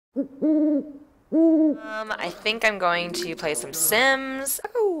I think I'm going to play some Sims.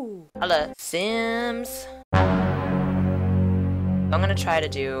 Oh, hello, Sims. I'm gonna try to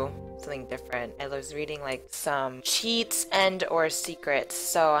do something different. I was reading like some cheats and or secrets,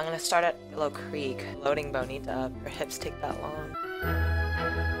 so I'm gonna start at Willow Creek. Loading Bonita. Her hips take that long.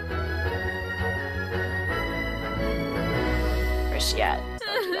 Where's she at?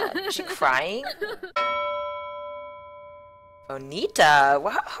 Don't do that. Is she crying? Bonita!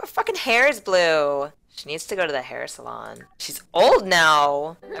 Wow, her fucking hair is blue! She needs to go to the hair salon. She's old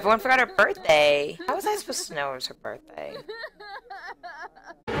now! Everyone forgot her birthday! How was I supposed to know it was her birthday?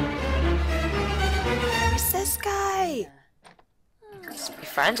 Who's this guy? Just be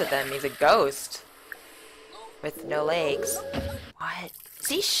friends with him. He's a ghost. With no legs. What? Is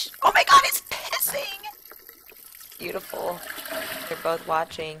he oh my god, he's pissing! Beautiful. They're both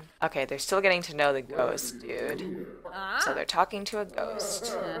watching. Okay, they're still getting to know the ghost, dude. So they're talking to a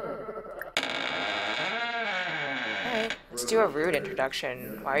ghost. Alright, let's do a rude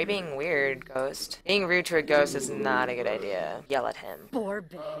introduction. Why are you being weird, ghost? Being rude to a ghost is not a good idea. Yell at him.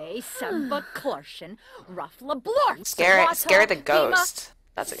 Scare the ghost.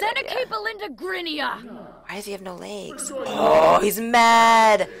 That's a good idea. Why does he have no legs? Oh, he's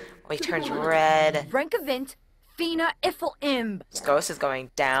mad! Oh, he turns red. This ghost is going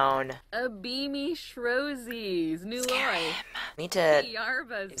down. Scare him. Bonita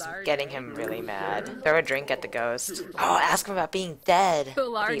is getting him really mad. Throw a drink at the ghost. Oh, ask him about being dead.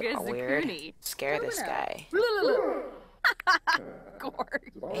 That'd be weird. Scare this guy.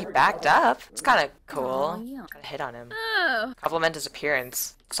 He backed up. It's kind of cool. Try to hit on him. Compliment his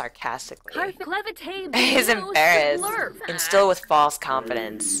appearance sarcastically. He's embarrassed. Instill with false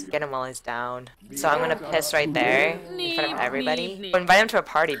confidence. Get him while he's down. So I'm gonna piss right there in front of everybody. Invite him to a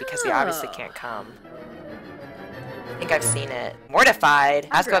party because he obviously can't come. I think I've seen it. Mortified.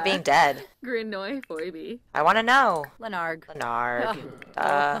 Ask about being dead. I want to know. Lenarg.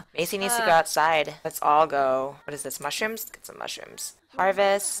 Macy needs to go outside. Let's all go. What is this? Mushrooms? Get some mushrooms.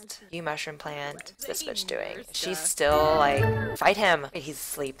 Harvest. You mushroom plant. What's this bitch doing? She's still like, fight him. Wait, he's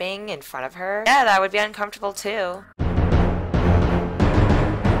sleeping in front of her? Yeah, that would be uncomfortable too.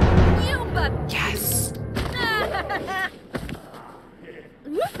 Yes. I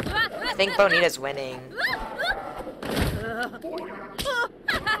think Bonita's winning.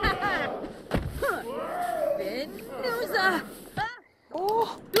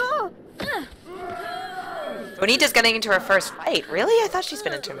 Oh. Bonita's getting into her first fight. Really? I thought she's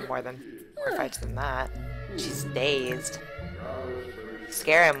been into more fights than that. She's dazed.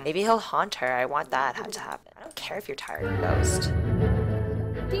 Scare him. Maybe he'll haunt her. I want that to happen. I don't care if you're tired, ghost.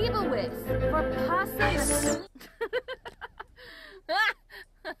 Nice.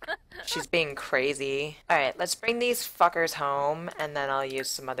 She's being crazy. Alright, let's bring these fuckers home, and then I'll use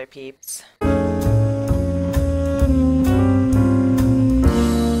some other peeps.